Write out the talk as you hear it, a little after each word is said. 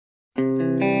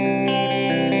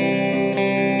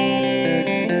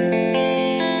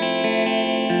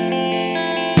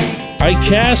I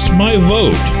cast my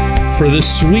vote for the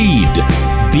Swede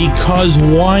because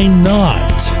why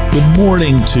not? Good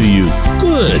morning to you.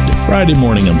 Good Friday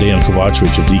morning. I'm Dan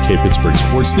Kovacevic of DK Pittsburgh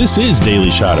Sports. This is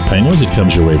Daily Shot of Penguins. It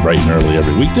comes your way bright and early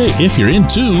every weekday. If you're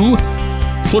into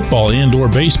football and/or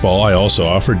baseball, I also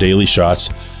offer daily shots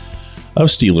of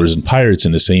Steelers and Pirates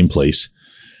in the same place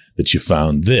that you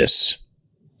found this.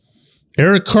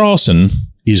 Erik Karlsson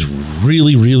is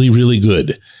really, really, really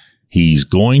good. He's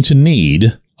going to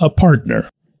need a partner.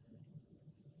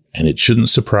 And it shouldn't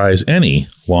surprise any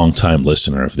longtime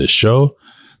listener of this show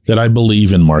that I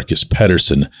believe in Marcus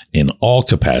Pettersson in all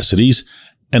capacities,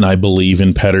 and I believe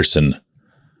in Pettersson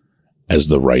as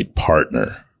the right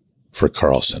partner for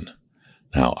Karlsson.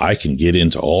 Now, I can get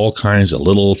into all kinds of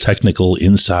little technical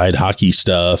inside hockey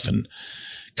stuff and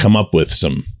come up with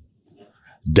some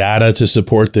data to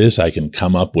support this. I can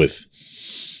come up with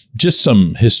just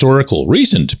some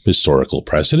recent historical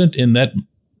precedent in that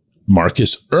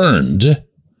Marcus earned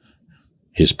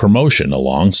his promotion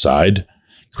alongside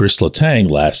Chris Letang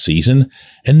last season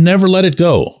and never let it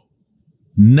go.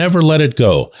 Never let it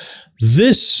go.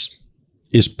 This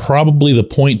is probably the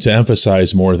point to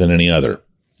emphasize more than any other.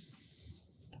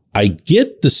 I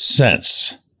get the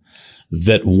sense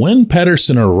that when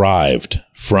Pettersson arrived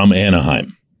from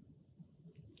Anaheim,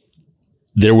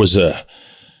 there was a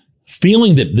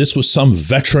feeling that this was some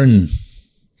veteran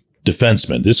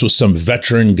defenseman. This was some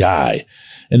veteran guy.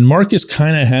 And Marcus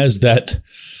kind of has that,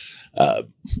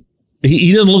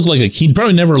 he doesn't look like he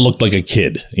probably never looked like a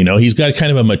kid. You know, he's got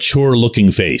kind of a mature looking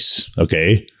face.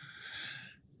 Okay.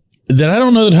 Then I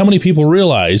don't know that how many people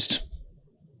realized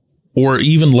or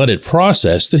even let it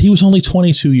process that he was only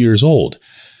 22 years old.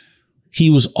 He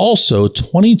was also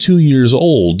 22 years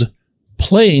old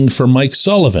playing for Mike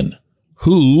Sullivan,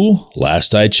 who,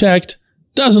 last I checked,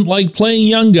 doesn't like playing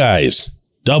young guys.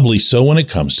 Doubly so when it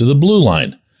comes to the blue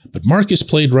line. But Marcus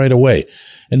played right away.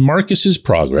 And Marcus's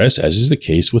progress, as is the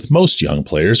case with most young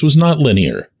players, was not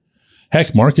linear.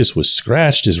 Heck, Marcus was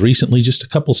scratched as recently just a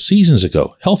couple seasons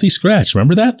ago. Healthy scratch.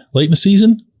 Remember that? Late in the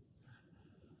season?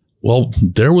 Well,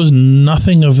 there was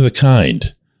nothing of the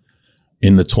kind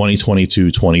in the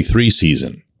 2022-23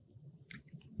 season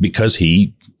because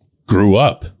he grew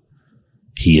up.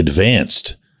 He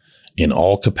advanced in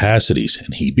all capacities,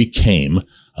 and he became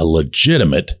a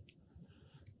legitimate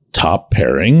top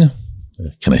pairing.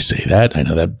 Can I say that? I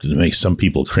know that makes some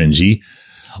people cringy.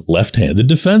 Left-handed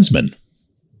defenseman.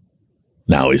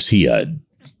 Now, is he a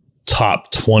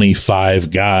top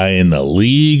 25 guy in the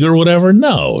league or whatever?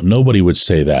 No, nobody would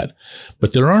say that.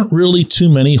 But there aren't really too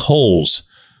many holes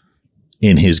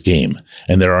in his game,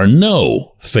 and there are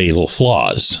no fatal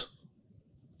flaws.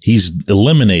 He's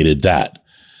eliminated that.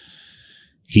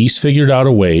 He's figured out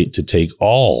a way to take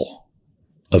all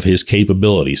of his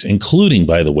capabilities, including,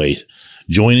 by the way,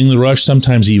 joining the rush,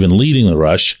 sometimes even leading the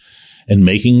rush, and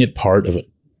making it part of a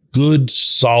good,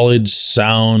 solid,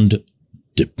 sound,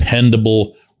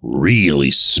 dependable,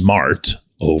 really smart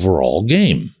overall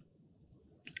game.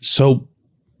 So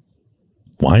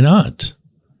why not?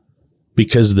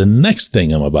 Because the next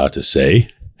thing I'm about to say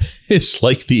is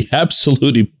like the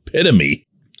absolute epitome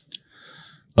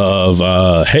of,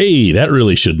 hey, that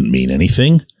really shouldn't mean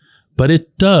anything, but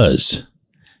it does.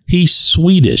 He's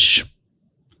Swedish.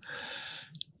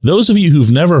 Those of you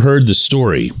who've never heard the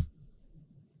story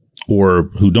or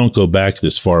who don't go back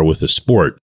this far with the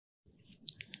sport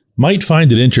might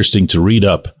find it interesting to read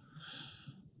up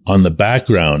on the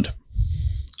background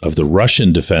of the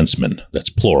Russian defensemen, that's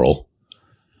plural,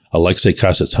 Alexei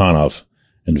Kasatonov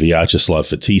and Vyacheslav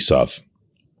Fetisov.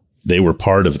 They were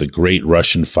part of the great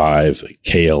Russian Five,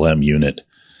 KLM unit,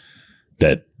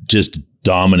 that just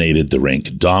dominated the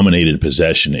rink, dominated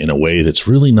possession in a way that's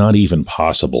really not even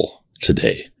possible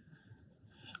today.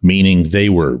 Meaning they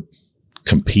were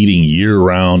competing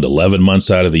year-round, 11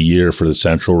 months out of the year for the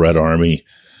Central Red Army.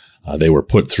 They were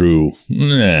put through,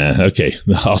 okay,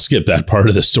 I'll skip that part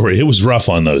of the story. It was rough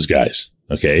on those guys,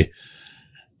 okay?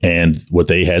 And what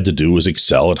they had to do was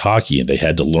excel at hockey, and they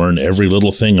had to learn every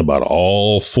little thing about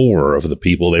all four of the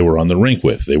people they were on the rink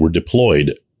with. They were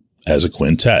deployed as a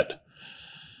quintet.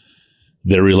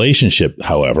 Their relationship,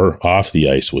 however, off the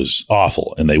ice was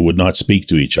awful, and they would not speak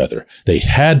to each other. They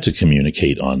had to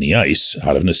communicate on the ice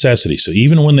out of necessity. So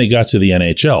even when they got to the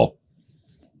NHL,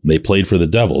 they played for the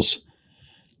Devils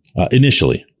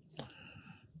initially.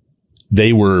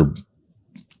 They were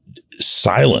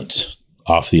silent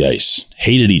off the ice,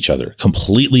 hated each other,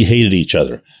 completely hated each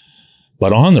other.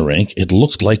 But on the rink, it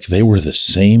looked like they were the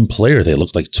same player. They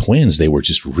looked like twins. They were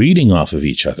just reading off of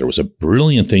each other. It was a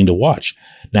brilliant thing to watch.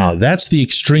 Now, that's the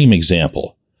extreme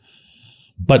example.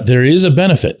 But there is a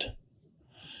benefit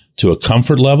to a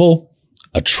comfort level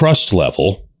a trust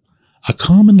level, a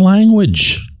common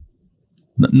language.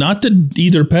 Not that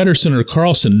either Pettersson or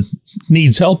Karlsson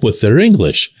needs help with their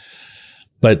English,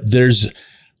 but there's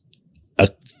a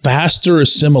faster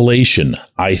assimilation,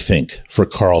 I think, for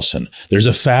Karlsson. There's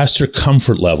a faster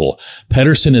comfort level.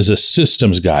 Pettersson is a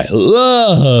systems guy,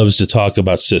 loves to talk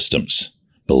about systems,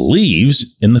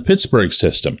 believes in the Pittsburgh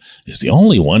system, is the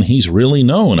only one he's really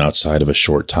known outside of a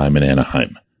short time in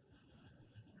Anaheim.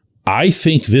 I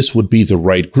think this would be the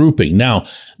right grouping. Now,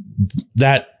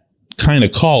 that kind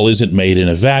of call isn't made in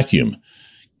a vacuum.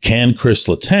 Can Chris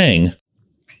Letang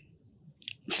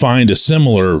find a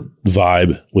similar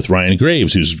vibe with Ryan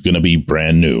Graves, who's going to be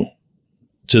brand new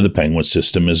to the Penguin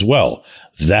system as well?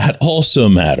 That also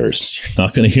matters. You're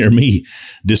not going to hear me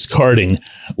discarding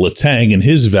Letang and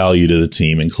his value to the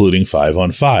team, including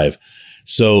 5-on-5.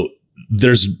 So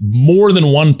there's more than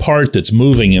one part that's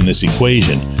moving in this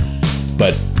equation.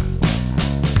 But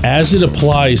as it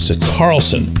applies to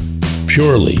Karlsson,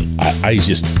 purely, I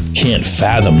just can't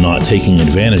fathom not taking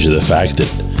advantage of the fact that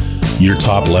your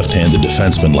top left-handed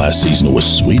defenseman last season was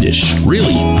Swedish.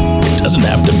 Really, it doesn't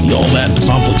have to be all that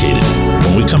complicated.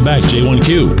 When we come back,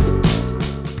 J1Q.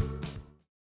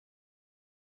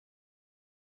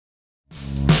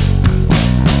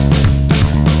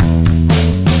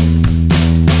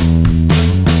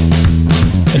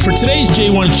 And for today's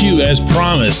J1Q, as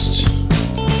promised,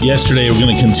 yesterday we're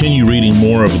going to continue reading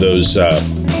more of those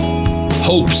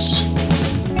hopes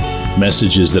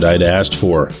messages that I'd asked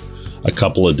for a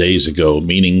couple of days ago,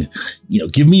 meaning,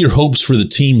 give me your hopes for the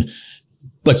team,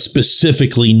 but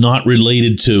specifically not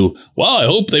related to, well, I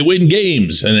hope they win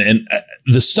games. And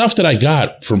the stuff that I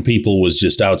got from people was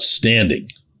just outstanding.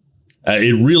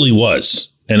 It really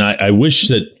was. And I wish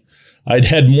that I'd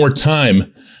had more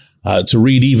time to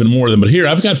read even more of them. But here,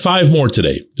 I've got 5 more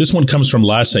today. This one comes from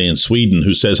Lasse in Sweden,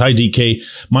 who says, "Hi, DK.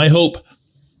 My hope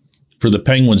for the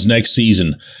Penguins next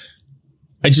season,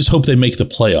 I just hope they make the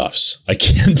playoffs. I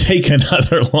can't take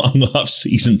another long off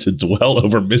season to dwell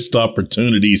over missed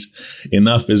opportunities.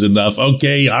 Enough is enough."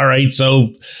 Okay, all right.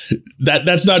 So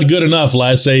that's not good enough,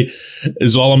 Lasse,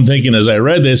 is all I'm thinking as I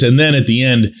read this. And then at the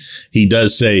end, he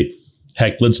does say,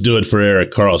 "Heck, let's do it for Erik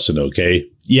Karlsson, okay?"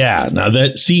 Yeah, now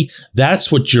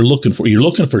that's what you're looking for. You're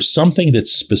looking for something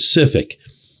that's specific.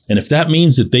 And if that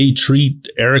means that they treat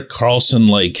Erik Karlsson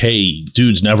like, hey,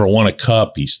 dude's never won a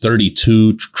cup, he's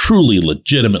 32, truly,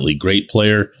 legitimately great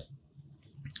player,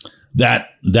 that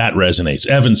resonates.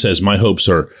 Evan says, "My hopes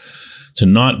are to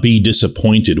not be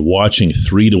disappointed watching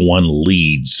 3-1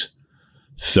 leads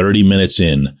 30 minutes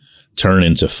in turn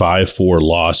into 5-4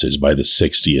 losses by the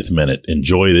 60th minute.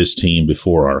 Enjoy this team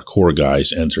before our core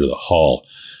guys enter the hall."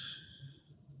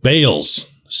 Bales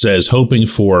says, hoping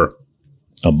for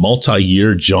a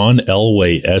multi-year John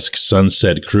Elway-esque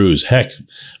sunset cruise. Heck,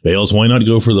 Bales, why not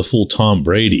go for the full Tom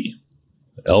Brady?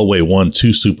 Elway won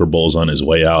 2 Super Bowls on his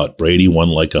way out. Brady won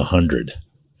like 100.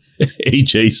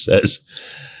 AJ says,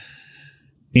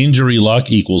 injury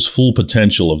luck equals full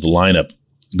potential of the lineup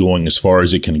going as far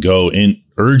as it can go in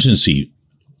urgency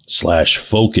 /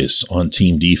 focus on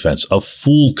team defense. A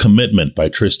full commitment by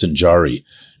Tristan Jarry.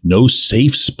 No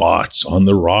safe spots on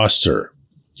the roster.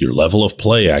 Your level of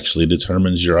play actually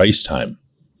determines your ice time.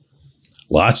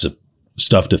 Lots of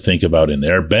stuff to think about in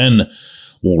there. Ben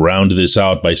will round this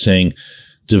out by saying,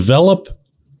 develop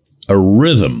a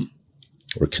rhythm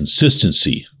or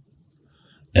consistency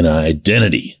and an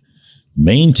identity.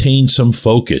 Maintain some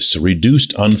focus. Reduce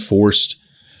unforced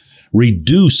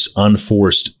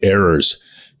errors.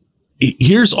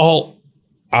 Here's all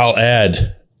I'll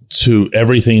add to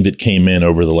everything that came in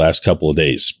over the last couple of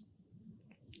days.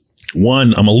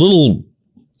 One, I'm a little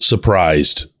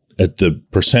surprised at the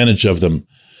percentage of them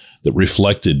that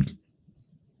reflected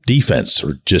defense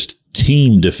or just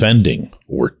team defending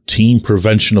or team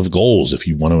prevention of goals, if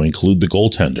you want to include the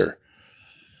goaltender.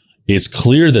 It's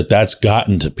clear that that's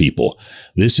gotten to people.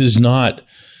 This is not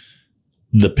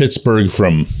the Pittsburgh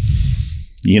from,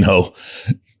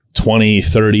 20,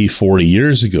 30, 40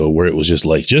 years ago, where it was just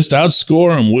like, just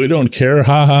outscore them. We don't care.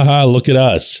 Ha, ha, ha. Look at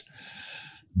us.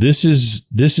 This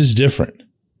is different.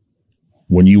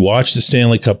 When you watch the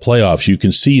Stanley Cup playoffs, you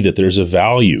can see that there's a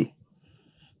value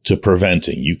to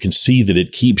preventing. You can see that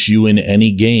it keeps you in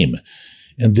any game.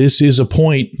 And this is a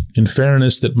point, in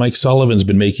fairness, that Mike Sullivan's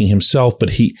been making himself, but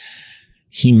he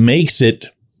makes it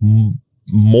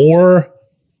more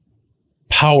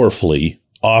powerfully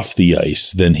off the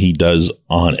ice than he does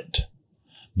on it.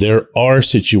 There are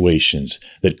situations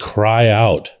that cry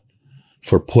out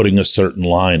for putting a certain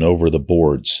line over the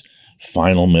boards.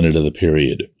 Final minute of the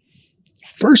period.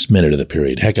 first minute of the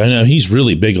period. Heck, I know he's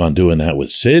really big on doing that with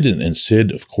Sid, and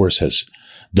Sid, of course, has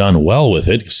done well with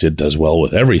it. Sid does well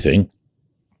with everything.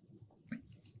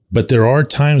 But there are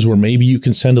times where maybe you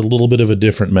can send a little bit of a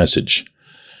different message.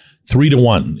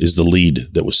 3-1 is the lead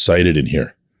that was cited in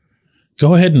here.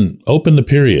 Go ahead and open the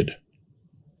period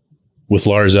with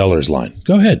Lars Eller's line.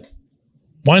 Go ahead.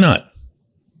 Why not?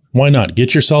 Why not?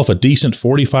 Get yourself a decent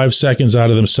 45 seconds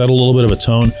out of them, set a little bit of a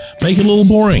tone, make it a little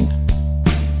boring.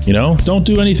 You know, don't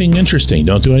do anything interesting.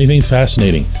 Don't do anything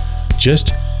fascinating.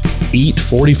 Just eat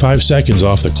 45 seconds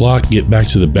off the clock, get back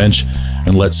to the bench,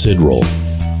 and let Sid roll.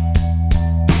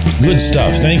 Good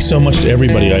stuff. Thanks so much to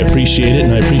everybody. I appreciate it,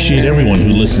 and I appreciate everyone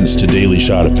who listens to Daily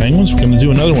Shot of Penguins. We're going to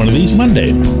do another one of these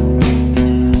Monday.